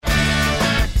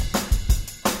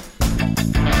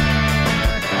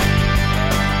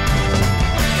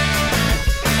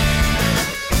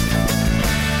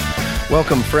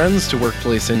Welcome, friends, to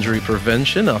Workplace Injury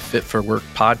Prevention, a Fit for Work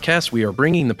podcast. We are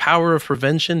bringing the power of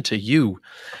prevention to you.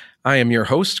 I am your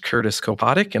host, Curtis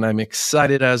Kopotic, and I'm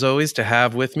excited, as always, to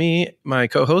have with me my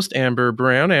co-host, Amber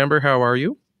Brown. Amber, how are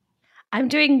you? I'm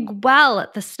doing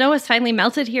well. The snow has finally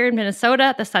melted here in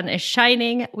Minnesota. The sun is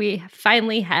shining. We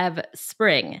finally have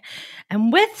spring.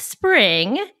 And with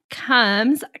spring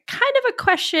comes kind of a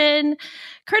question.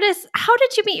 Curtis, how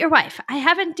did you meet your wife?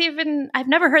 I've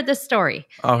never heard this story.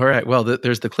 All right. Well,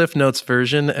 there's the Cliff Notes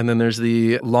version, and then there's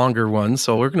the longer one.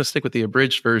 So we're going to stick with the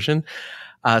abridged version.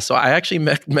 So I actually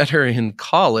met her in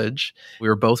college. We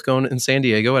were both going in San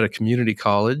Diego at a community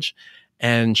college.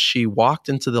 And she walked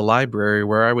into the library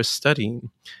where I was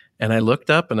studying. And I looked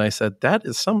up and I said, that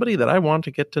is somebody that I want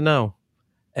to get to know.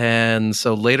 And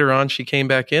so later on, she came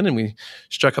back in and we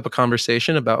struck up a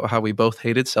conversation about how we both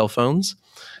hated cell phones.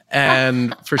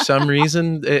 And for some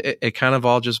reason, it kind of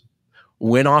all just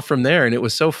went off from there. And it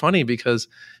was so funny because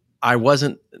I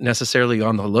wasn't necessarily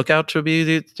on the lookout to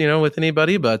be, with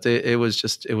anybody, but it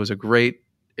was a great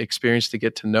experience to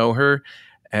get to know her.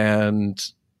 And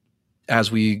as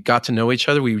we got to know each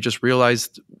other, we just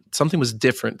realized something was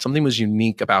different. Something was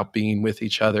unique about being with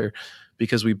each other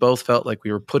because we both felt like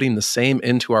we were putting the same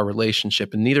into our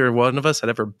relationship. And neither one of us had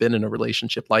ever been in a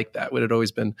relationship like that. It had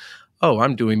always been, oh,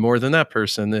 I'm doing more than that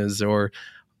person is, or,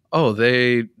 oh,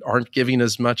 they aren't giving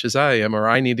as much as I am, or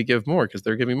I need to give more because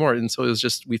they're giving more. And so it was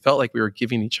just, we felt like we were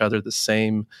giving each other the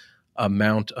same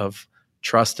amount of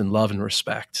trust and love and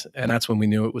respect. And that's when we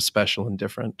knew it was special and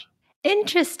different.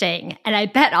 Interesting. And I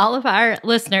bet all of our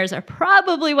listeners are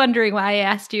probably wondering why I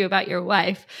asked you about your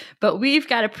wife, but we've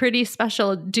got a pretty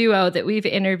special duo that we've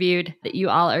interviewed that you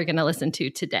all are going to listen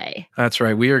to today. That's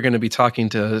right. We are going to be talking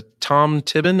to Tom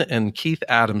Tibbin and Keith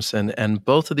Adamson. And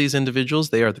both of these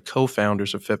individuals, they are the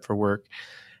co-founders of Fit for Work.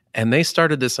 And they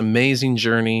started this amazing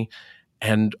journey.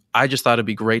 And I just thought it'd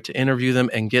be great to interview them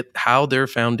and get how their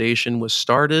foundation was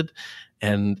started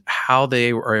and how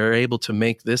they were able to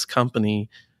make this company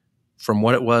from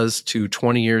what it was to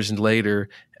 20 years and later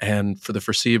and for the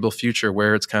foreseeable future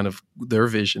where it's kind of their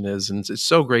vision is. And it's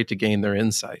so great to gain their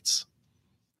insights.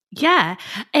 Yeah.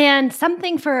 And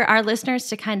something for our listeners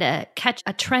to kind of catch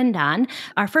a trend on.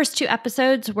 Our first two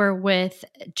episodes were with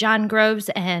John Groves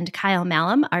and Kyle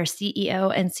Malum, our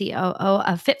CEO and COO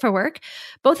of Fit for Work.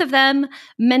 Both of them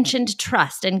mentioned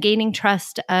trust and gaining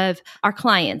trust of our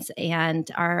clients and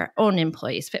our own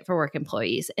employees, Fit for Work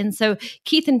employees. And so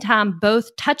Keith and Tom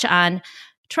both touch on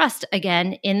trust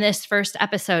again in this first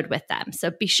episode with them.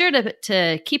 So be sure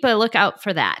to keep a lookout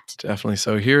for that. Definitely.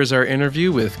 So here's our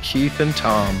interview with Keith and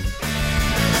Tom.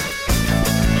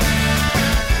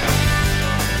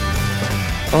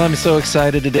 Well, I'm so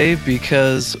excited today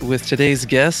because with today's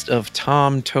guest of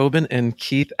Tom Tobin and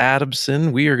Keith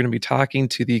Adamson, we are going to be talking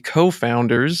to the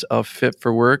co-founders of Fit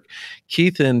for Work.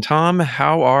 Keith and Tom,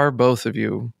 how are both of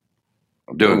you?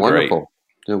 I'm doing wonderful.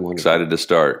 Excited to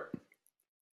start.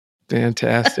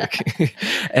 Fantastic.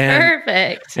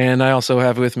 Perfect. And I also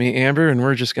have with me Amber, and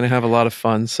we're just going to have a lot of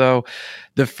fun. So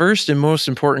the first and most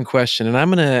important question, and I'm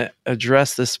going to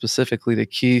address this specifically to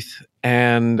Keith,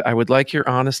 and I would like your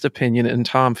honest opinion, and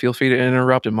Tom, feel free to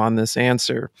interrupt him on this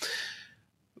answer.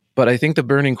 But I think the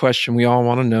burning question we all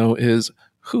want to know is,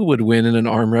 who would win in an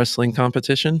arm wrestling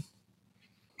competition?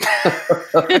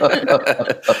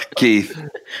 Keith.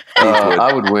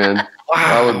 I would win. Wow.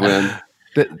 I would win.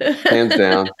 Hands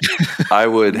down. I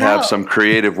would have some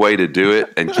creative way to do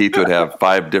it, and Keith would have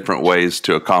 5 different ways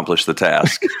to accomplish the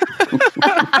task.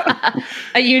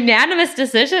 A unanimous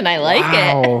decision. I like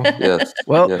it. Yes.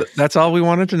 Well, yes. That's all we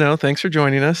wanted to know. Thanks for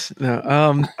joining us. No,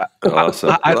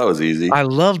 Awesome. That was easy. I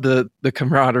love the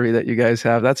camaraderie that you guys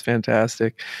have. That's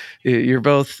fantastic. You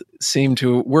both seem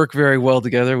to work very well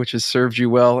together, which has served you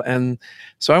well. And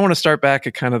so I want to start back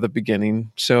at kind of the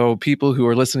beginning. So people who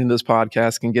are listening to this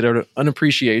podcast can get an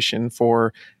appreciation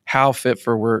for how Fit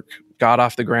for Work got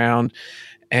off the ground.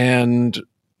 And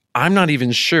I'm not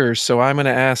even sure. So I'm going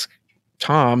to ask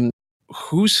Tom,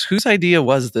 whose idea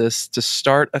was this to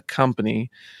start a company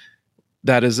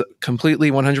that is completely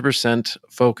 100%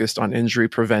 focused on injury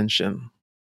prevention?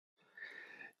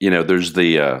 There's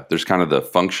there's kind of the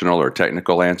functional or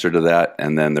technical answer to that,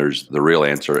 and then there's the real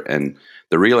answer. And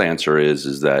the real answer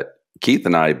is that Keith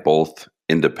and I both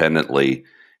independently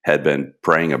had been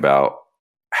praying about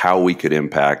how we could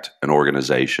impact an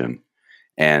organization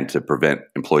and to prevent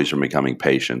employees from becoming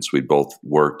patients. We both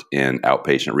worked in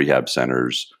outpatient rehab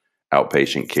centers,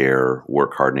 outpatient care,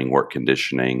 work hardening, work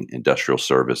conditioning, industrial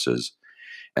services.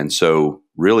 And so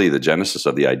really the genesis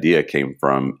of the idea came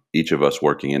from each of us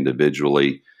working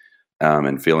individually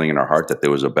and feeling in our heart that there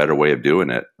was a better way of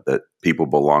doing it, that people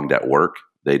belonged at work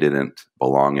they didn't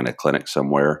belong in a clinic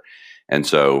somewhere. And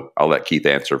so I'll let Keith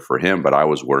answer for him, but I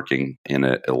was working in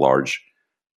a large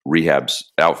rehab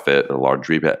outfit, a large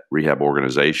rehab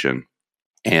organization.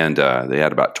 And they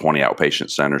had about 20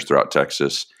 outpatient centers throughout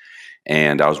Texas.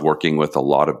 And I was working with a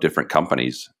lot of different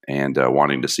companies and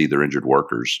wanting to see their injured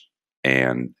workers,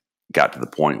 and got to the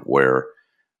point where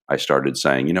I started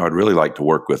saying, I'd really like to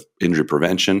work with injury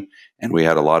prevention. And we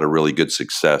had a lot of really good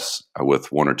success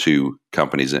with one or two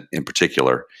companies in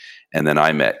particular. And then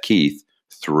I met Keith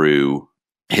through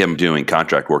him doing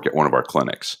contract work at one of our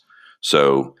clinics.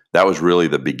 So that was really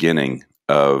the beginning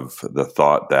of the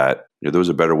thought that there was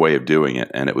a better way of doing it.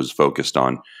 And it was focused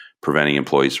on preventing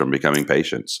employees from becoming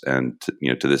patients. And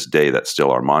to this day, that's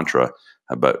still our mantra.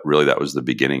 But really, that was the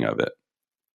beginning of it.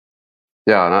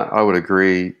 Yeah, and I would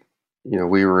agree.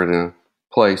 We were in a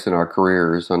place in our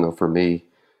careers. I know for me,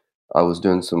 I was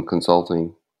doing some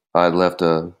consulting. I had left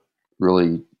a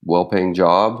really well-paying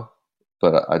job,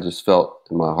 but I just felt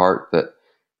in my heart that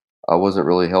I wasn't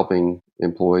really helping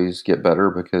employees get better,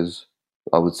 because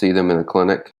I would see them in a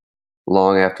clinic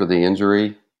long after the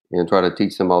injury and try to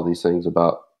teach them all these things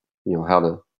about, how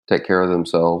to take care of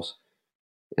themselves.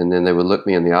 And then they would look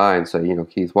me in the eye and say,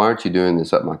 Keith, why aren't you doing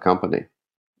this at my company?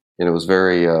 And it was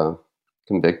very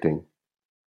convicting.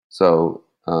 So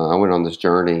I went on this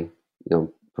journey,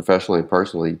 professionally and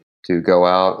personally, to go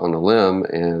out on a limb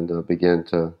and begin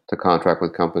to contract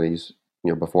with companies,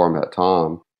 before I met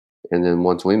Tom. And then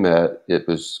once we met, it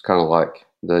was kind of like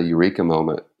the eureka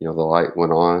moment. The light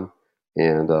went on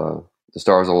and the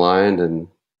stars aligned and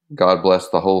God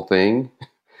blessed the whole thing.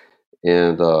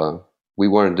 And we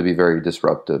wanted to be very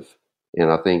disruptive.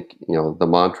 And I think, the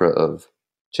mantra of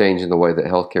changing the way that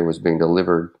healthcare was being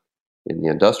delivered in the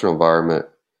industrial environment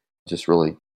just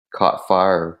really caught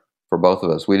fire for both of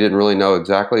us. We didn't really know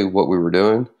exactly what we were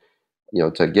doing,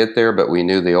 to get there, but we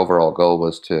knew the overall goal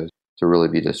was to really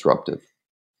be disruptive.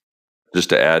 Just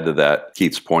to add to that,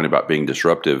 Keith's point about being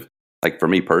disruptive, like for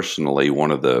me personally,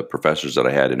 one of the professors that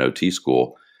I had in OT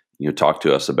school, talked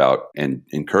to us about and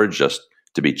encouraged us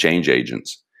to be change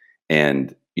agents.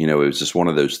 And, it was just one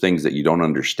of those things that you don't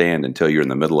understand until you're in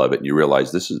the middle of it and you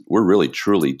realize we're really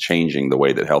truly changing the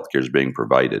way that healthcare is being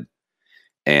provided.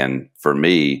 And for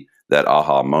me, that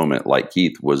aha moment, like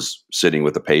Keith, was sitting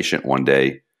with a patient one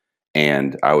day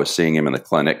and I was seeing him in the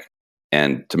clinic.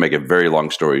 And to make a very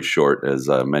long story short, as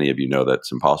many of you know,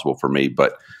 that's impossible for me,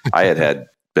 but I had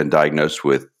been diagnosed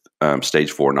with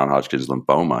stage 4 non-Hodgkin's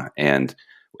lymphoma and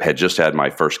had just had my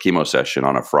first chemo session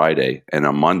on a Friday. And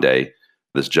on Monday,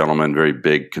 this gentleman, very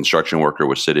big construction worker,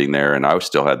 was sitting there, and I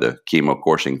still had the chemo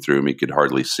coursing through him. He could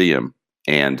hardly see him.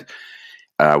 And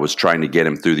I was trying to get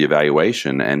him through the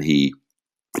evaluation, and he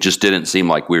just didn't seem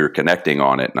like we were connecting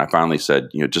on it. And I finally said,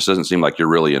 it just doesn't seem like you're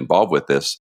really involved with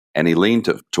this. And he leaned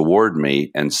toward me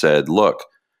and said, look,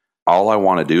 all I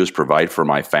want to do is provide for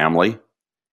my family,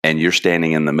 and you're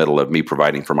standing in the middle of me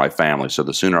providing for my family. So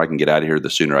the sooner I can get out of here, the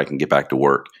sooner I can get back to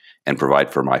work and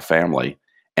provide for my family.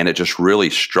 And it just really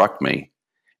struck me.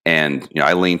 And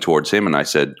I leaned towards him and I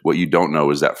said, what you don't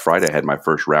know is that Friday I had my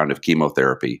first round of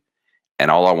chemotherapy. And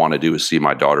all I want to do is see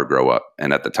my daughter grow up.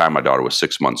 And at the time, my daughter was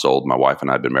 6 months old. My wife and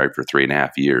I had been married for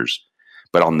 3.5 years.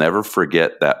 But I'll never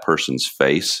forget that person's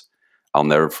face. I'll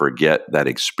never forget that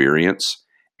experience.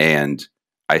 And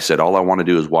I said, all I want to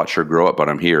do is watch her grow up, but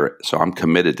I'm here. So I'm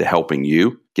committed to helping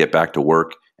you get back to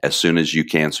work as soon as you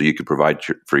can so you can provide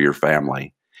for your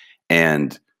family.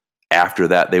 And after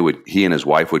that, he and his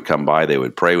wife would come by. They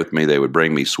would pray with me. They would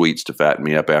bring me sweets to fatten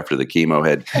me up after the chemo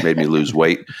had made me lose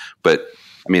weight. But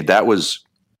I mean, that was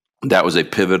a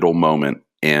pivotal moment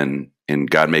in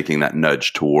God making that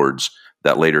nudge towards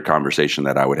that later conversation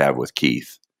that I would have with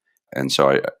Keith. And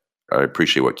so I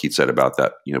appreciate what Keith said about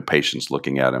that, patients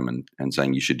looking at him and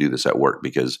saying, you should do this at work,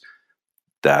 because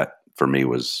that for me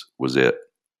was it.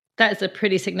 That's a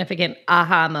pretty significant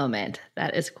aha moment.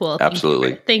 That is cool.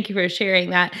 Absolutely. Thank you for sharing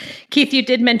that. Keith, you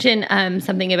did mention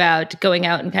something about going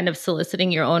out and kind of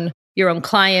soliciting your own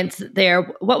clients there.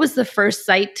 What was the first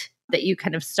site that you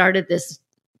kind of started this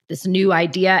new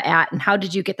idea at, and how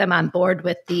did you get them on board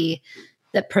with the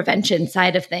prevention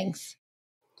side of things?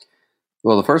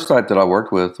 Well, the first site that I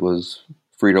worked with was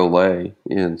Frito-Lay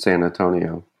in San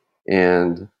Antonio.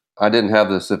 And I didn't have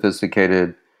the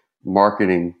sophisticated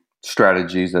marketing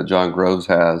strategies that John Groves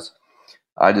has.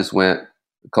 I just went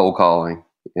cold calling.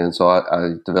 And so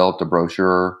I developed a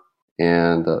brochure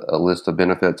and a list of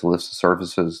benefits, a list of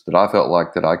services that I felt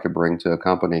like that I could bring to a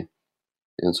company.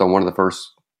 And so one of the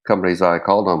first companies I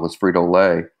called on was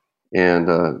Frito-Lay. And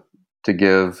to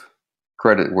give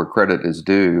credit where credit is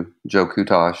due, Joe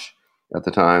Kutash at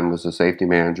the time was a safety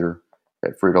manager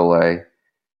at Frito-Lay.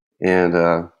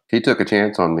 And he took a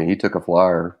chance on me. He took a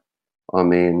flyer on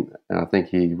me, and I think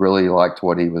he really liked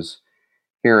what he was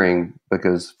hearing,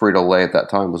 because Frito-Lay at that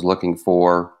time was looking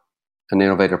for an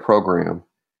innovative program.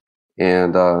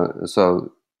 And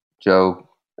so Joe,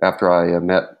 after I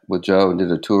met with Joe and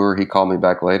did a tour, he called me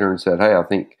back later and said, "Hey, I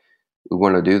think we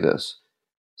want to do this."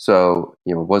 So,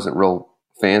 it wasn't real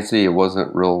fancy. It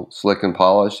wasn't real slick and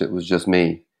polished. It was just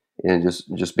me, and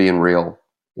just being real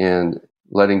and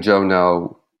letting Joe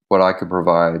know what I could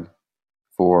provide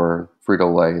for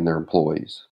Frito-Lay and their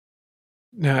employees.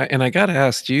 Now, and I got to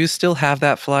ask, do you still have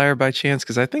that flyer by chance?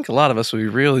 Because I think a lot of us would be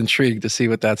real intrigued to see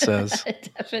what that says.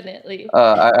 Definitely.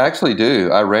 I actually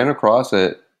do. I ran across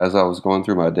it as I was going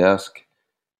through my desk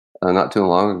not too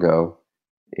long ago,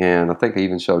 and I think I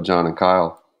even showed John and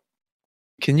Kyle.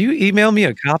 Can you email me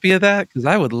a copy of that? Because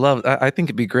I would love, I think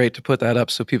it'd be great to put that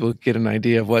up so people get an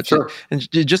idea of what. Sure. And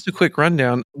just a quick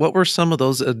rundown, what were some of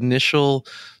those initial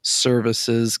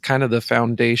services, kind of the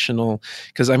foundational?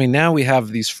 Because I mean, now we have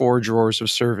these 4 drawers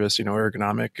of service,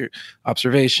 ergonomic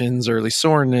observations, early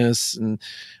soreness, and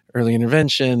early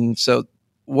intervention. So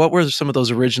what were some of those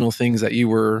original things that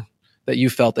you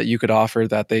felt that you could offer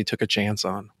that they took a chance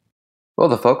on? Well,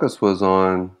 the focus was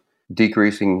on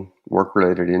decreasing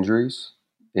work-related injuries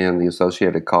and the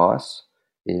associated costs,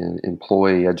 in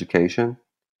employee education,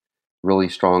 really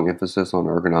strong emphasis on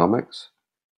ergonomics.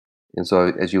 And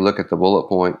so as you look at the bullet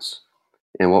points,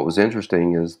 and what was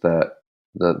interesting is that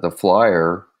the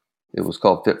flyer, it was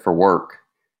called Fit for Work.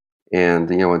 And,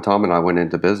 when Tom and I went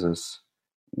into business,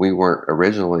 we weren't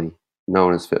originally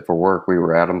known as Fit for Work. We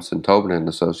were Adamson, Tobin and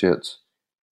Associates,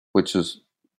 which is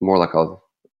more like a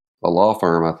law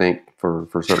firm, I think, for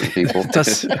certain people.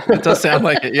 It does sound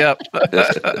like it, yep.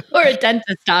 Or a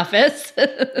dentist office.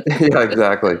 Yeah,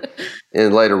 exactly.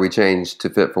 And later we changed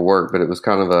to Fit for Work, but it was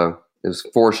kind of it was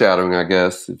foreshadowing, I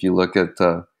guess, if you look at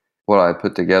what I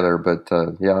put together. But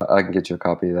yeah, I can get you a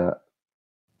copy of that.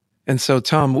 And so,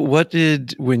 Tom,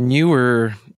 when you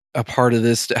were a part of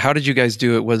this, how did you guys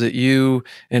do it? Was it you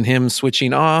and him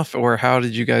switching off, or how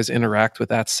did you guys interact with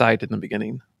that site in the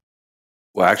beginning?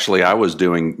 Well, actually, I was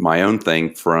doing my own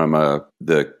thing from a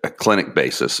clinic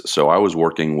basis. So I was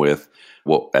working with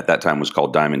what at that time was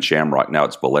called Diamond Shamrock. Now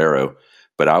it's Valero.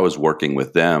 But I was working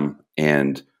with them,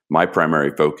 and my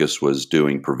primary focus was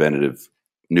doing preventative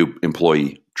new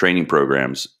employee training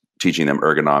programs, teaching them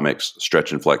ergonomics,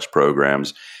 stretch and flex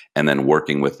programs, and then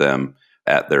working with them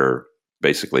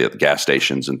basically at the gas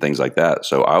stations and things like that.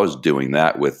 So I was doing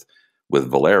that with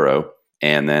Valero,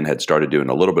 and then had started doing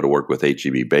a little bit of work with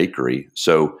H-E-B Bakery.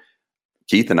 So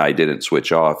Keith and I didn't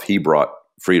switch off. He brought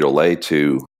Frito-Lay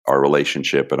to our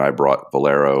relationship, and I brought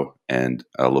Valero and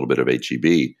a little bit of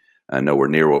H-E-B. Nowhere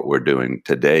near what we're doing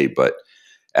today. But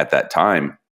at that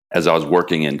time, as I was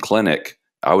working in clinic,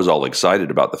 I was all excited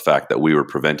about the fact that we were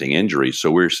preventing injuries. So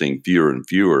we were seeing fewer and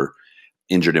fewer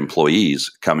injured employees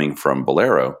coming from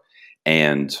Valero.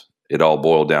 And it all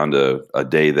boiled down to a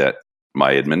day that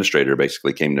my administrator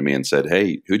basically came to me and said,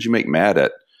 "Hey, who'd you make mad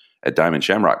at Diamond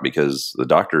Shamrock?" Because the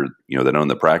doctor, that owned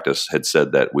the practice had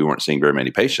said that we weren't seeing very many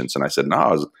patients. And I said, "No,"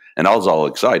 I was all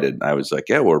excited. I was like,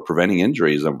 "Yeah, we're preventing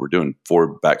injuries, and we're doing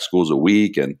 4 back schools a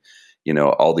week, and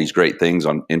all these great things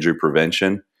on injury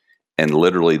prevention." And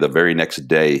literally the very next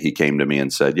day, he came to me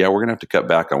and said, "Yeah, we're going to have to cut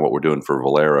back on what we're doing for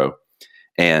Valero."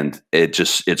 And it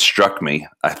struck me.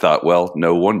 I thought, well,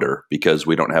 no wonder, because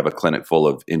we don't have a clinic full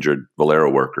of injured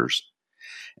Valero workers.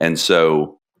 And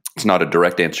so it's not a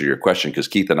direct answer to your question, because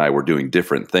Keith and I were doing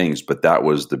different things, but that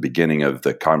was the beginning of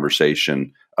the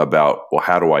conversation about, well,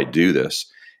 how do I do this?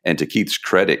 And to Keith's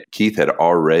credit, Keith had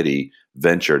already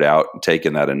ventured out and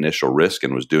taken that initial risk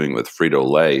and was doing it with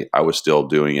Frito-Lay. I was still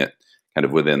doing it kind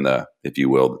of within the, if you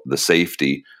will, the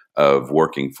safety of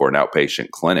working for an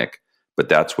outpatient clinic. But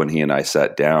that's when he and I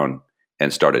sat down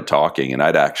and started talking. And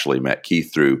I'd actually met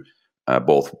Keith through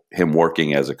both him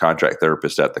working as a contract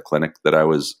therapist at the clinic that I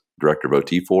was director of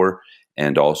OT for,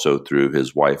 and also through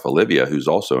his wife, Olivia, who's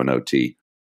also an OT.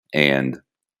 And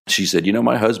she said,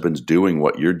 "My husband's doing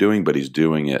what you're doing, but he's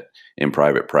doing it in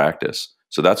private practice."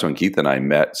 So that's when Keith and I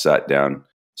met, sat down,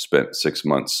 spent 6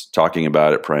 months talking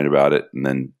about it, praying about it, and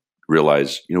then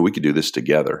realized, we could do this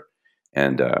together.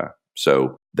 And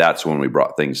so that's when we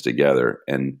brought things together.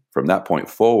 And from that point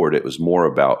forward, it was more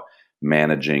about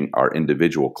managing our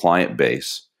individual client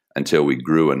base until we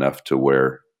grew enough to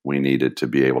where we needed to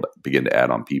be able to begin to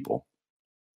add on people.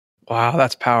 Wow,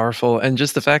 that's powerful. And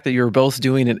just the fact that you were both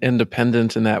doing it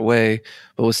independent in that way,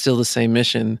 but was still the same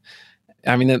mission.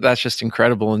 I mean, that's just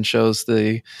incredible, and shows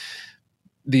the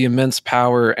immense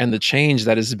power and the change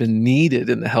that has been needed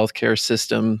in the healthcare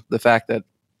system. The fact that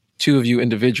 2 of you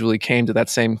individually came to that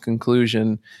same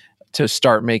conclusion to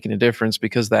start making a difference,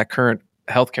 because that current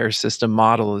healthcare system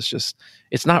model is just,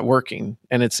 it's not working,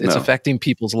 and it's affecting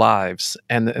people's lives.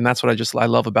 And that's what I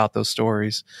love about those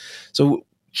stories. So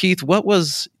Keith, what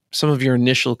was some of your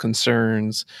initial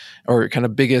concerns or kind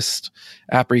of biggest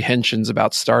apprehensions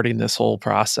about starting this whole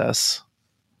process?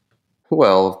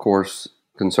 Well, of course,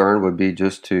 concern would be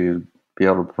just to be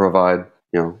able to provide,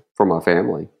 for my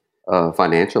family,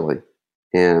 financially,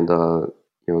 and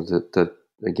to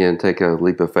again take a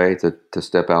leap of faith, to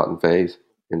step out in faith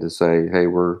and to say, hey,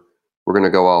 we're going to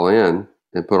go all in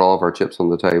and put all of our chips on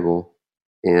the table.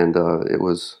 And it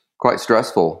was quite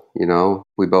stressful.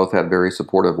 We both had very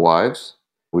supportive wives.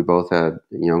 We both had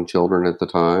young children at the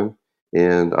time.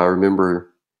 And I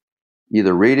remember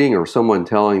either reading or someone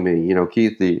telling me,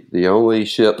 Keith, the only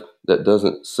ship that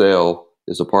doesn't sail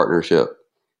is a partnership.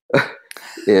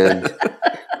 And,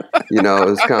 it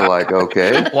was kind of like,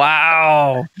 okay.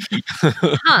 Wow.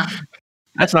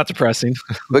 That's not depressing.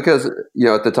 Because,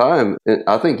 at the time, and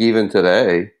I think even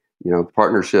today,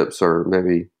 partnerships are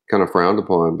maybe kind of frowned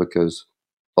upon, because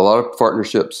a lot of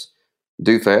partnerships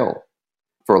do fail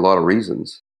for a lot of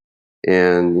reasons.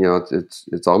 And,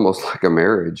 it's almost like a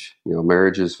marriage.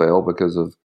 Marriages fail because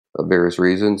of various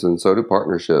reasons, and so do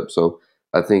partnerships. So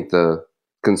I think the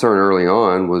concern early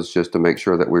on was just to make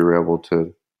sure that we were able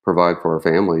to provide for our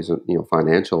families,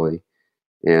 financially.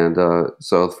 And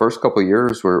so the first couple of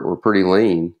years were pretty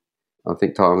lean. I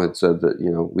think Tom had said that,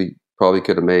 we probably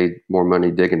could have made more money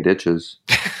digging ditches,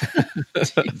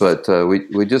 but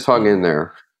we just hung in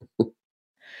there.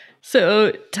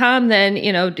 So Tom, then,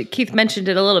 Keith mentioned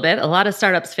it a little bit. A lot of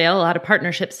startups fail, a lot of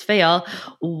partnerships fail.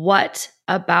 What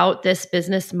about this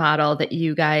business model that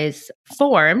you guys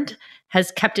formed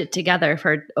has kept it together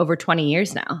for over 20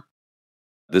 years now?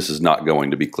 This is not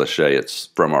going to be cliche. It's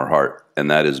from our heart.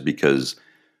 And that is because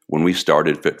when we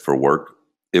started Fit for Work,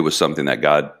 it was something that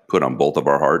God put on both of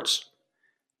our hearts.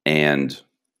 And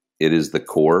it is the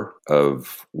core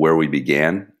of where we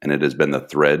began. And it has been the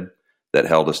thread that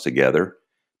held us together.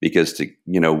 Because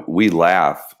we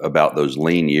laugh about those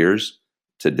lean years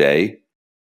today,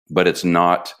 but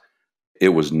it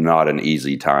was not an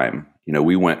easy time.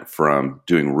 We went from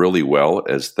doing really well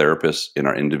as therapists in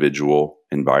our individual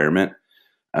environment.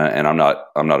 And I'm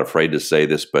not afraid to say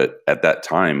this, but at that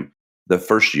time, the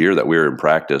first year that we were in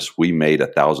practice, we made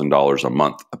 $1,000 a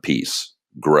month apiece,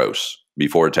 gross,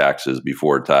 before taxes,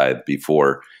 before tithe,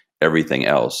 before everything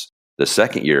else. The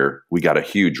second year, we got a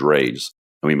huge raise,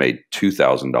 and we made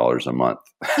 $2,000 a month.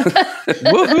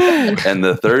 And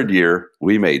the third year,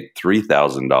 we made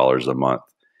 $3,000 a month.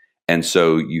 And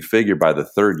so you figure by the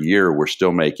third year, we're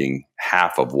still making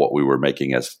half of what we were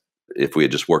making as if we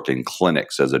had just worked in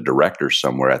clinics as a director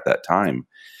somewhere at that time.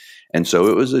 And so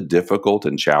it was a difficult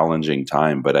and challenging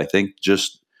time. But I think,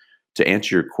 just to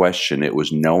answer your question, it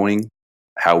was knowing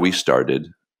how we started.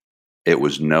 It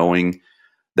was knowing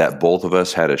that both of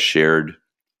us had a shared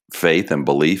faith and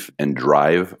belief and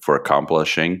drive for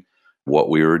accomplishing what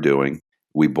we were doing.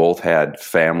 We both had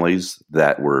families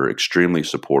that were extremely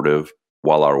supportive.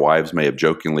 While our wives may have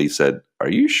jokingly said, "Are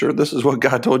you sure this is what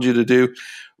God told you to do?"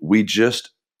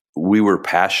 We were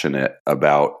passionate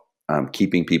about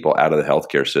keeping people out of the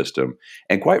healthcare system.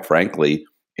 And quite frankly,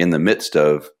 in the midst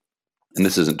of, and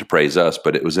this isn't to praise us,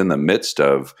 but it was in the midst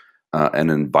of an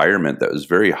environment that was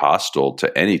very hostile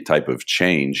to any type of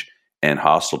change and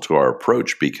hostile to our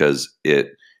approach, because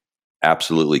it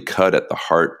absolutely cut at the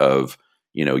heart of,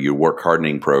 your work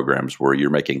hardening programs, where you're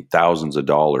making thousands of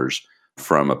dollars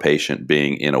from a patient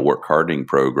being in a work hardening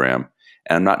program.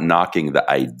 And I'm not knocking the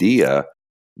idea,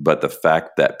 but the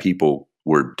fact that people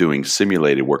were doing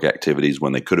simulated work activities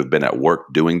when they could have been at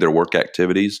work doing their work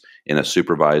activities in a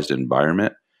supervised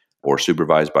environment, or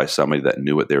supervised by somebody that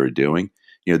knew what they were doing.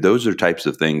 Those are types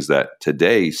of things that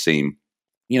today seem,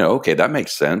 okay, that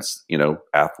makes sense,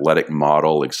 athletic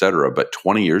model, et cetera. But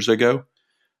 20 years ago,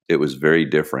 it was very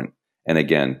different. And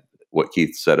again, what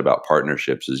Keith said about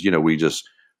partnerships is,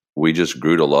 we just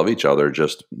grew to love each other,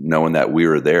 just knowing that we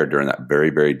were there during that very,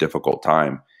 very difficult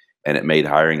time. And it made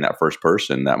hiring that first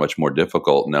person that much more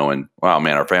difficult, knowing, wow,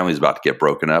 man, our family's about to get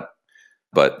broken up.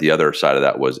 But the other side of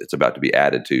that was it's about to be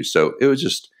added to. So it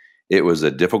was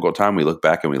a difficult time. We look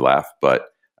back and we laugh, but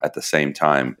at the same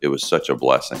time, it was such a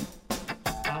blessing.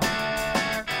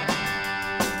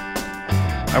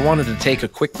 I wanted to take a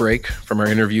quick break from our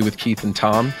interview with Keith and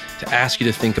Tom to ask you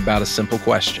to think about a simple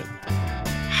question.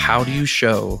 How do you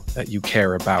show that you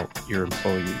care about your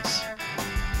employees?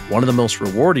 One of the most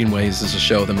rewarding ways is to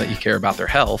show them that you care about their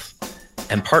health,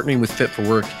 and partnering with Fit for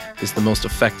Work is the most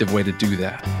effective way to do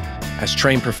that. As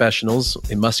trained professionals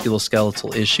in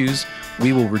musculoskeletal issues,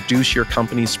 we will reduce your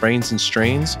company's sprains and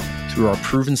strains through our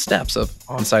proven steps of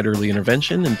on-site early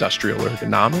intervention, industrial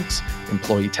ergonomics,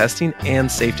 employee testing,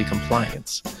 and safety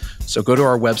compliance. So go to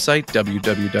our website,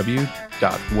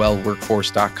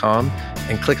 www.wellworkforce.com,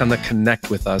 and click on the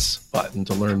Connect with Us button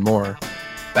to learn more.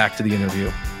 Back to the interview.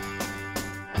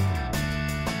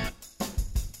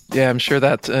 Yeah, I'm sure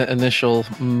that initial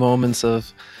moments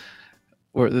of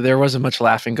where there wasn't much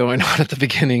laughing going on at the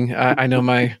beginning. I know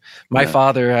my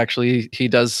father, actually, he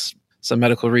does some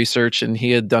medical research, and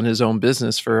he had done his own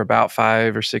business for about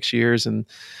 5 or 6 years. And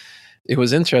it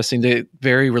was interesting,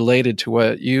 very related to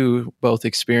what you both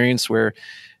experienced, where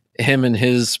him and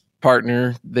his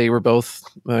partner, they were both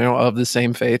of the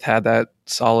same faith, had that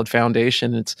solid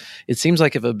foundation. It seems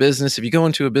like if you go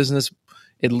into a business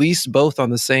at least both on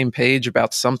the same page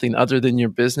about something other than your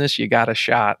business, you got a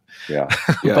shot. Yeah.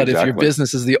 But exactly. If your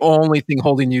business is the only thing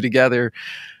holding you together,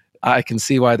 I can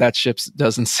see why that ship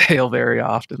doesn't sail very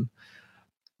often.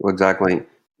 Well, exactly.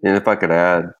 And if I could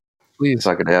add, please.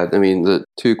 I mean, the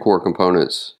two core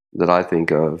components that I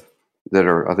think of that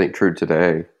are, I think, true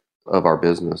today of our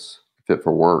business, Fit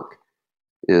for Work,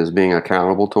 is being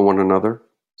accountable to one another.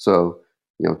 So,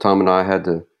 Tom and I had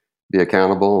to be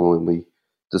accountable, and when we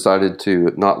decided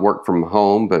to not work from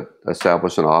home, but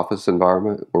establish an office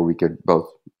environment where we could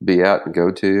both be at and go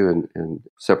to and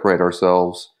separate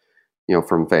ourselves,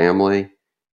 from family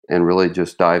and really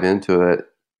just dive into it.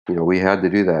 We had to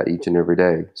do that each and every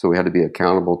day. So we had to be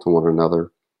accountable to one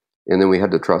another. And then we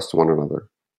had to trust one another,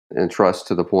 and trust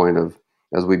to the point of,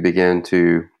 as we began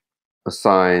to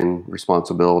assign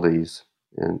responsibilities,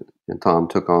 and Tom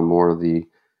took on more of the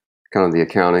kind of the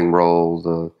accounting role,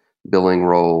 the billing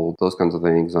role, those kinds of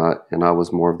things. And I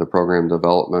was more of the program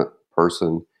development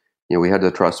person. We had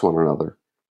to trust one another.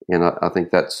 And I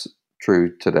think that's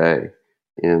true today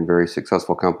in very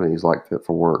successful companies like Fit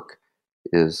for Work,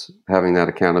 is having that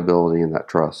accountability and that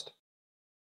trust.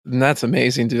 And that's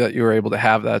amazing that you were able to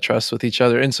have that trust with each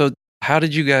other. And so how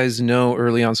did you guys know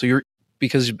early on? So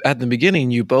because at the beginning,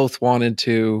 you both wanted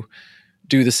to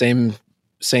do the same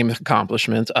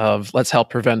accomplishment of let's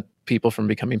help prevent people from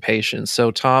becoming patients.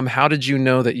 So Tom, how did you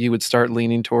know that you would start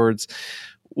leaning towards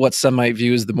what some might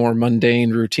view as the more mundane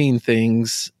routine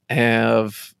things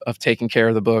of taking care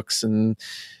of the books and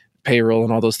payroll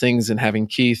and all those things, and having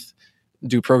Keith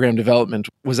do program development?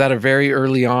 Was that a very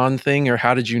early on thing, or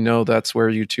how did you know that's where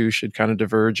you two should kind of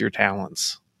diverge your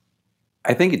talents?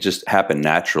 I think it just happened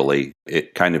naturally.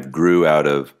 It kind of grew out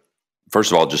of,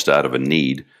 first of all, just out of a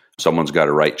need. Someone's got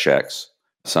to write checks.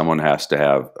 Someone has to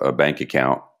have a bank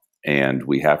account, and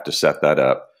we have to set that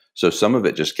up. So some of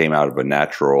it just came out of a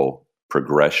natural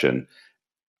progression.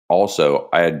 Also,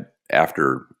 I had,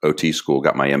 after OT school,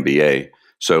 got my MBA.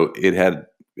 So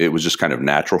it was just kind of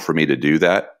natural for me to do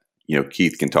that.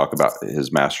 Keith can talk about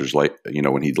his master's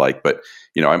when he'd like, but,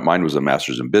 mine was a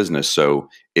master's in business. So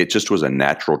it just was a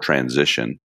natural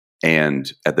transition.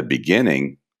 And at the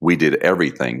beginning, we did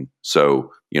everything.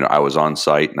 So, I was on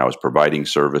site and I was providing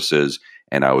services,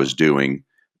 and I was doing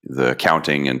the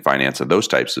accounting and finance and those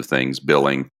types of things,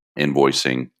 billing,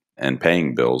 invoicing, and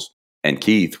paying bills. And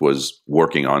Keith was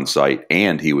working on site,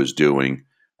 and he was doing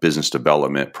business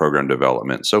development, program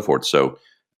development, and so forth. So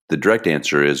the direct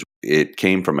answer is it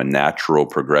came from a natural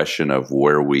progression of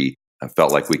where we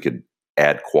felt like we could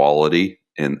add quality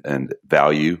and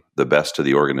value the best to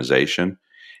the organization.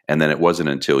 And then it wasn't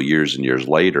until years and years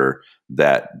later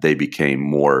that they became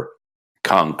more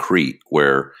concrete,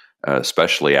 where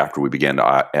especially after we began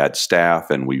to add staff,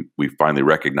 and we finally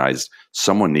recognized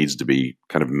someone needs to be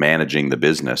kind of managing the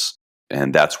business.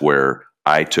 And that's where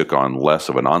I took on less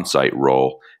of an on-site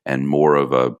role and more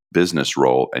of a business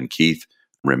role. And Keith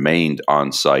remained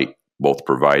on-site, both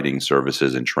providing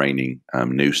services and training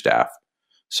new staff.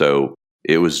 So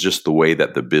it was just the way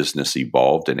that the business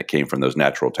evolved, and it came from those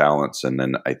natural talents. And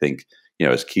then I think,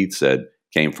 as Keith said,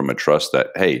 came from a trust that,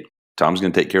 hey, Tom's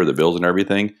going to take care of the bills and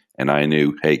everything. And I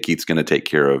knew, hey, Keith's going to take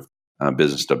care of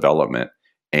business development.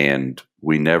 And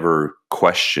we never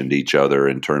questioned each other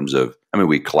in terms of,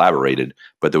 we collaborated,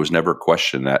 but there was never a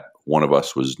question that one of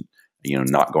us was,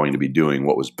 not going to be doing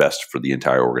what was best for the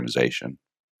entire organization.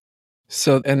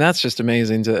 So, and that's just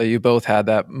amazing. You both had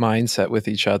that mindset with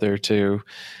each other too.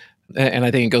 And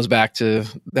I think it goes back to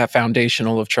that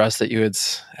foundational of trust that you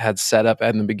had set up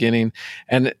in the beginning,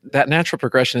 and that natural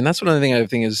progression. And that's one of the things I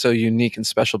think is so unique and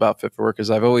special about Fit for Work, is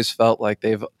I've always felt like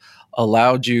they've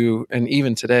allowed you, and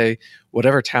even today,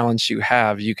 whatever talents you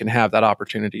have, you can have that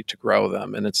opportunity to grow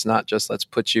them. And it's not just let's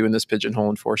put you in this pigeonhole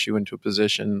and force you into a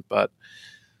position, but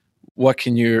what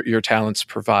can your talents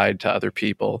provide to other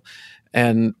people?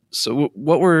 And so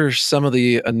what were some of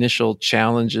the initial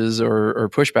challenges or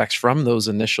pushbacks from those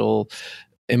initial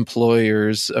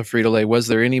employers of Frito-Lay? Was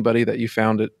there anybody that you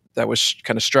found that was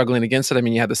kind of struggling against it? I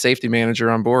mean, you had the safety manager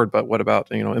on board, but what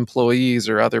about, employees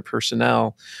or other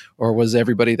personnel? Or was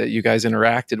everybody that you guys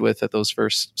interacted with at those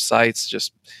first sites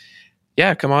just,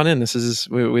 yeah, come on in,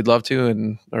 we'd love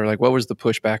to, or like, what was the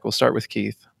pushback? We'll start with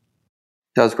Keith.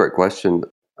 That's a great question.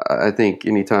 I think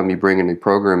anytime you bring a new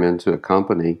program into a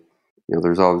company,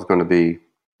 there's always going to be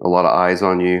a lot of eyes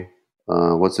on you.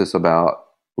 What's this about?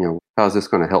 How's this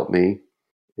going to help me?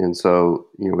 And so,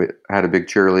 we had a big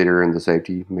cheerleader in the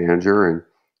safety manager and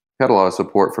had a lot of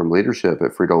support from leadership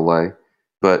at Frito-Lay.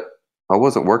 But I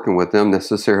wasn't working with them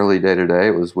necessarily day to day.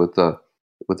 It was with the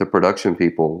production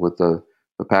people, with the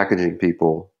packaging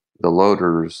people, the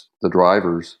loaders, the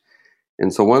drivers.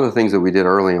 And so one of the things that we did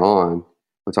early on,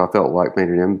 which I felt like made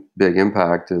a big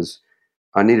impact, is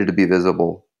I needed to be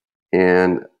visible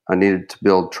and I needed to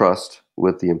build trust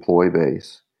with the employee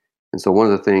base. And so one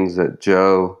of the things that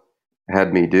Joe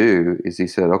had me do is he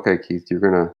said, "Okay, Keith, you're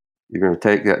gonna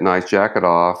take that nice jacket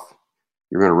off,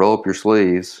 you're gonna roll up your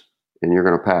sleeves, and you're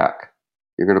gonna pack.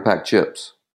 You're gonna pack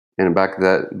chips." And back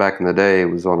in the day, it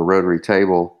was on a rotary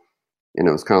table, and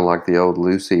it was kind of like the old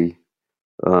Lucy,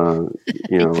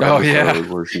 episode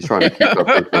where she's trying to keep up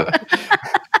with the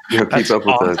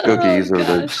cookies or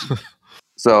the.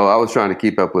 So I was trying to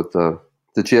keep up with the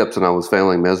chips, and I was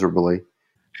failing miserably.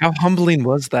 How humbling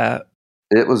was that?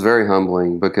 It was very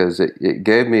humbling because it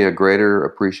gave me a greater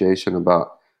appreciation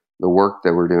about the work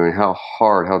that we're doing, how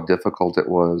hard, how difficult it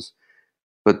was.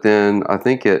 But then I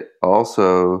think it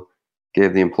also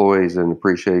gave the employees an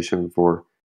appreciation for,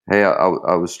 hey, I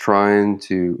was trying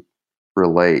to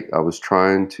relate. I was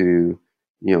trying to,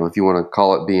 if you want to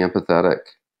call it, be empathetic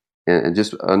and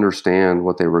just understand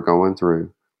what they were going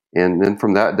through. And then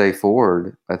from that day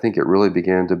forward, I think it really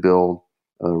began to build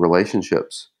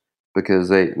relationships because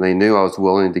they knew I was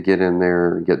willing to get in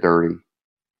there and get dirty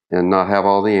and not have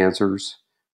all the answers.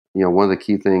 One of the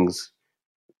key things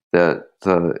that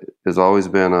has always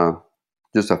been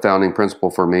just a founding principle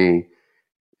for me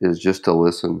is just to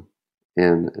listen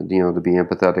and, to be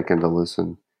empathetic and to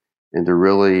listen and to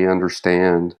really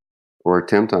understand or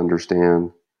attempt to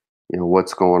understand,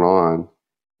 what's going on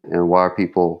and why are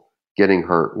people getting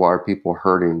hurt? Why are people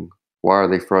hurting? Why are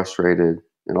they frustrated?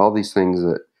 And all these things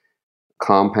that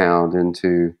compound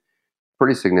into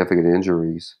pretty significant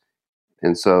injuries.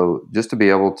 And so just to be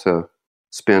able to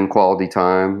spend quality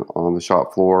time on the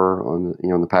shop floor,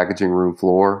 on the packaging room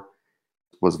floor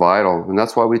was vital. And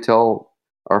that's why we tell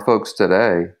our folks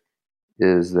today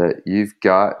is that you've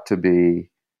got to be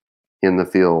in the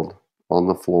field, on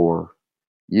the floor.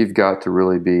 You've got to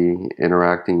really be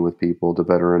interacting with people to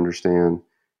better understand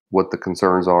what the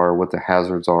concerns are, what the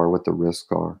hazards are, what the risks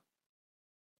are.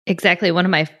 Exactly. One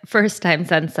of my first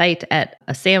times on site at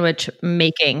a sandwich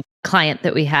making client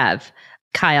that we have,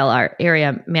 Kyle, our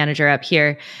area manager up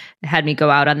here, had me go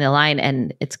out on the line,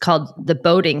 and it's called the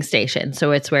boating station.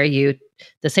 So it's where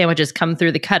the sandwiches come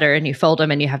through the cutter and you fold them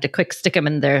and you have to quick stick them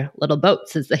in their little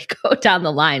boats as they go down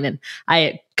the line. And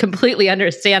I completely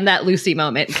understand that Lucy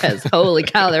moment because holy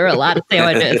cow, there were a lot of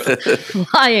sandwiches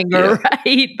flying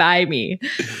right by me.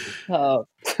 Oh.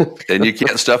 And you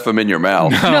can't stuff them in your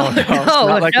mouth. No.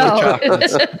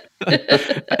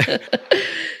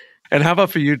 And how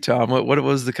about for you, Tom? What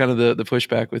was the kind of the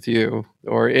pushback with you,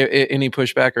 or any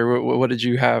pushback, or what did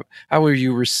you have? How were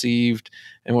you received,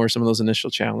 and what were some of those initial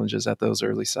challenges at those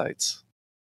early sites?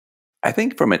 I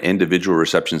think from an individual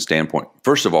reception standpoint,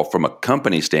 first of all, from a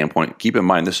company standpoint, keep in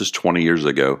mind this is 20 years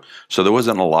ago, so there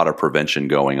wasn't a lot of prevention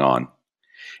going on.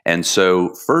 And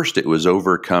so first it was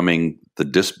overcoming the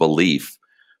disbelief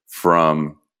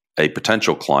from a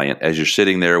potential client as you're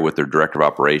sitting there with their director of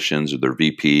operations or their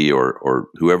VP or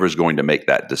whoever's going to make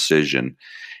that decision,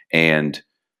 and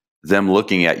them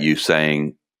looking at you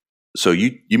saying, so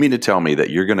you mean to tell me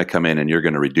that you're going to come in and you're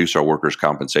going to reduce our workers'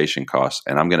 compensation costs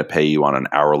and I'm going to pay you on an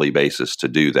hourly basis to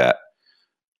do that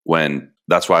when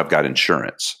that's why I've got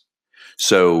insurance.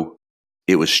 So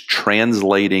it was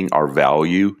translating our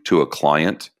value to a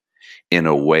client in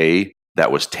a way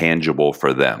that was tangible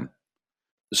for them.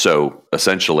 So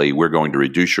essentially, we're going to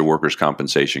reduce your workers'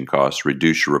 compensation costs,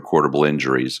 reduce your recordable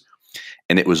injuries.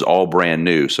 And it was all brand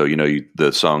new. So,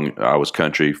 the song, I Was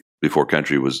Country before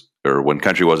country was, or when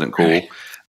country wasn't cool.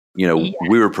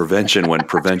 We were prevention when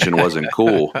prevention wasn't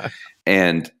cool.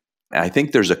 And I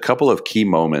think there's a couple of key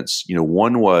moments.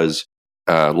 One was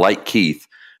like Keith,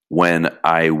 when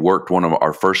I worked one of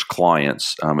our first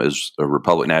clients is a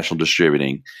Republic National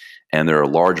Distributing, and they're a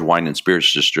large wine and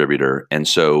spirits distributor. And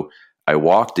so I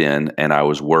walked in and I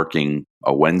was working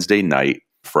a Wednesday night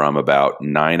from about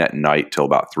 9 at night till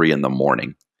about 3 in the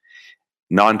morning.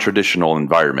 Non-traditional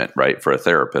environment, right, for a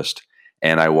therapist.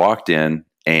 And I walked in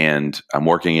and I'm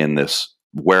working in this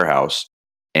warehouse,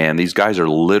 and these guys are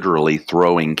literally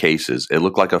throwing cases. It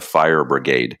looked like a fire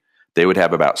brigade. They would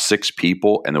have about 6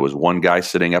 people, and there was one guy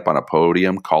sitting up on a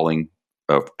podium calling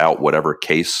out whatever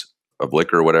case of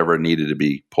liquor or whatever needed to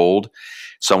be pulled.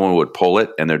 Someone would pull it,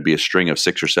 and there'd be a string of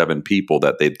 6 or 7 people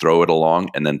that they'd throw it along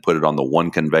and then put it on the one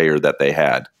conveyor that they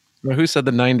had. Well, who said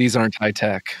the 90s aren't high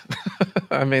tech?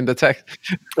 I mean, the tech.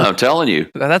 I'm telling you.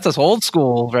 That's us old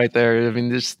school right there. I mean,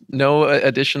 there's no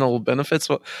additional benefits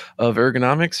of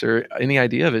ergonomics or any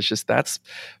idea of it. It's just that's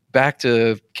back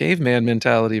to caveman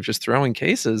mentality of just throwing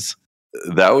cases.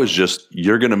 That was just,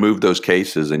 you're going to move those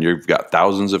cases, and you've got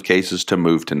thousands of cases to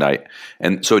move tonight.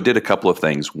 And so it did a couple of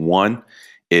things. One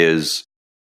is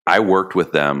I worked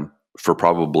with them for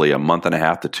probably a month and a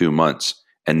half to 2 months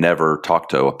and never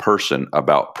talked to a person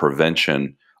about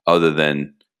prevention other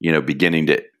than, beginning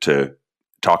to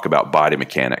talk about body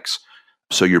mechanics.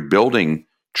 So you're building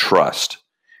trust.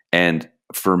 And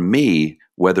for me,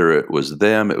 whether it was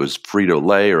them, it was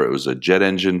Frito-Lay, or it was a jet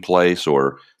engine place,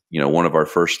 or, one of our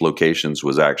first locations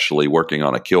was actually working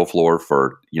on a kill floor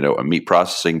for, a meat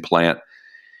processing plant.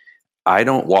 I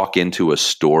don't walk into a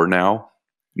store now,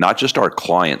 not just our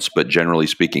clients, but generally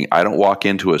speaking, I don't walk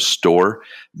into a store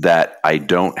that I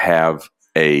don't have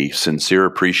a sincere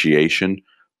appreciation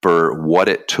for what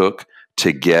it took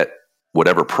to get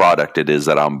whatever product it is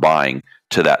that I'm buying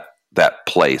to that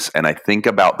place. And I think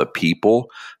about the people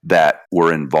that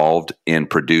were involved in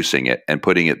producing it and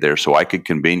putting it there so I could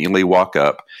conveniently walk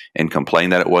up and complain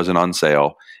that it wasn't on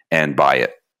sale and buy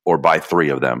it, or buy 3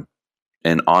 of them.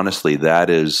 And honestly, that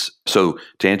is, so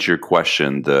to answer your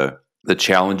question, the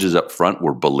challenges up front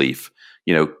were belief.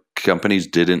 Companies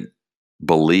didn't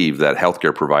believe that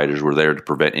healthcare providers were there to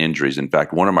prevent injuries. In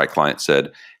fact, one of my clients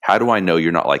said, "How do I know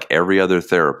you're not like every other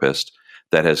therapist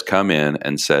that has come in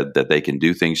and said that they can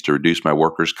do things to reduce my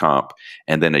workers' comp,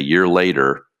 and then a year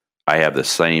later I have the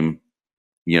same,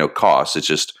 costs? It's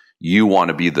just you want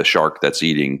to be the shark that's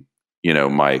eating,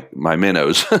 my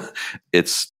minnows."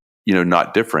 It's,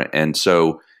 not different. And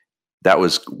so that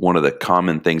was one of the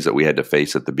common things that we had to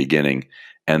face at the beginning.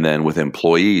 And then with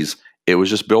employees, it was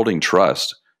just building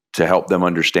trust to help them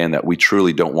understand that we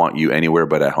truly don't want you anywhere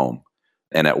but at home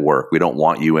and at work. We don't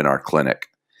want you in our clinic.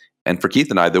 And for Keith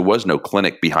and I, there was no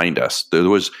clinic behind us. There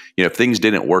was, if things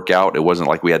didn't work out, it wasn't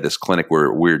like we had this clinic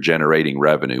where we're generating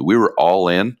revenue. We were all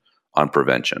in on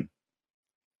prevention.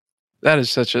 That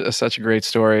is such a great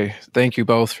story. Thank you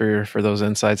both for those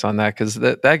insights on that, because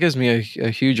that gives me a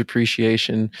huge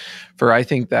appreciation for, I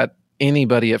think, that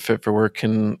anybody at Fit for Work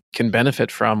can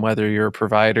benefit from, whether you're a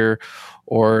provider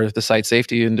or the site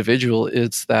safety individual.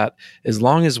 It's that as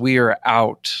long as we are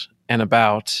out and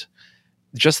about,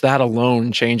 just that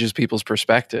alone changes people's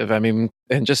perspective. I mean,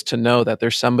 and just to know that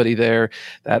there's somebody there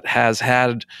that has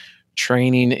had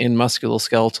training in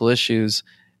musculoskeletal issues,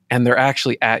 and they're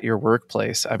actually at your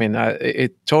workplace. I mean,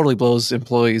 it totally blows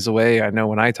employees away. I know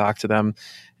when I talk to them,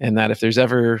 and that if there's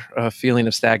ever a feeling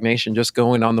of stagnation, just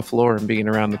going on the floor and being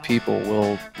around the people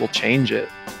will change it.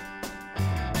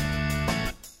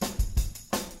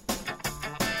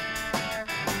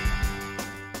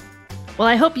 Well,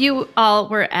 I hope you all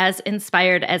were as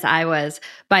inspired as I was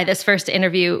by this first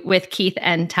interview with Keith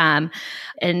and Tom,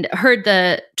 and heard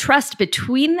the trust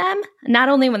between them, not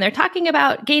only when they're talking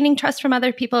about gaining trust from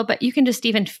other people, but you can just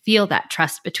even feel that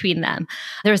trust between them.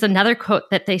 There was another quote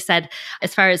that they said,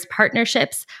 as far as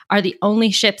partnerships are the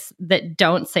only ships that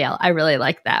don't sail. I really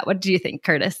like that. What do you think,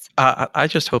 Curtis? I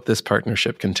just hope this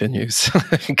partnership continues.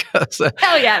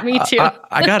 Hell yeah, me too.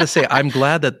 I got to say, I'm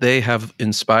glad that they have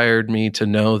inspired me to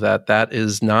know that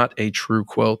is not a true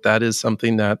quote. That is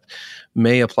something that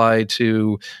may apply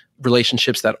to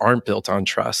relationships that aren't built on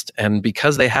trust. And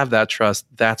because they have that trust,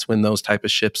 that's when those type of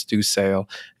ships do sail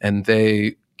and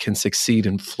they can succeed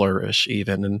and flourish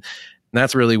even. And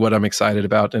that's really what I'm excited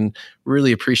about, and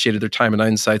really appreciated their time and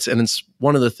insights. And it's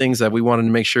one of the things that we wanted to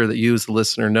make sure that you as the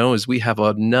listener know is we have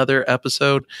another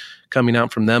episode coming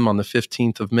out from them on the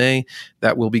 15th of May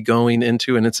that we'll be going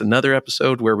into. And it's another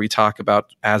episode where we talk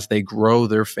about as they grow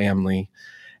their family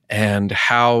and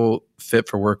how Fit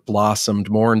for Work blossomed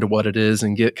more into what it is,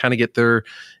 and get their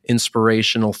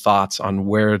inspirational thoughts on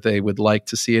where they would like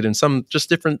to see it, and some just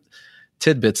different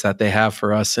tidbits that they have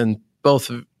for us. And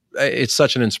both, it's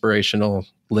such an inspirational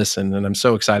listen, and I'm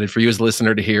so excited for you as a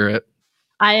listener to hear it.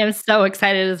 I am so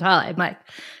excited as well. I'm like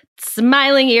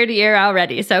smiling ear to ear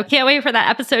already. So can't wait for that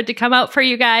episode to come out for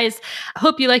you guys. I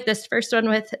hope you like this first one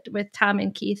with Tom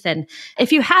and Keith. And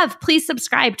if you have, please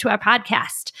subscribe to our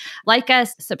podcast. Like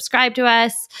us, subscribe to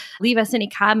us, leave us any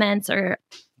comments or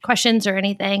questions or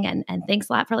anything. And thanks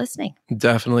a lot for listening.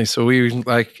 Definitely. So we,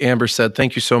 like Amber said,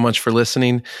 thank you so much for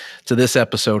listening to this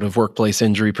episode of Workplace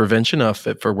Injury Prevention, a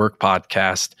Fit for Work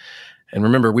podcast. And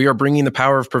remember, we are bringing the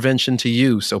power of prevention to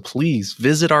you. So please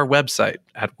visit our website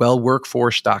at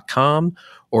wellworkforce.com,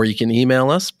 or you can email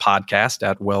us,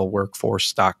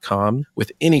 podcast@wellworkforce.com,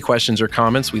 with any questions or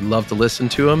comments. We'd love to listen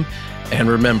to them. And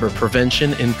remember,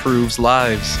 prevention improves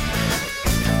lives.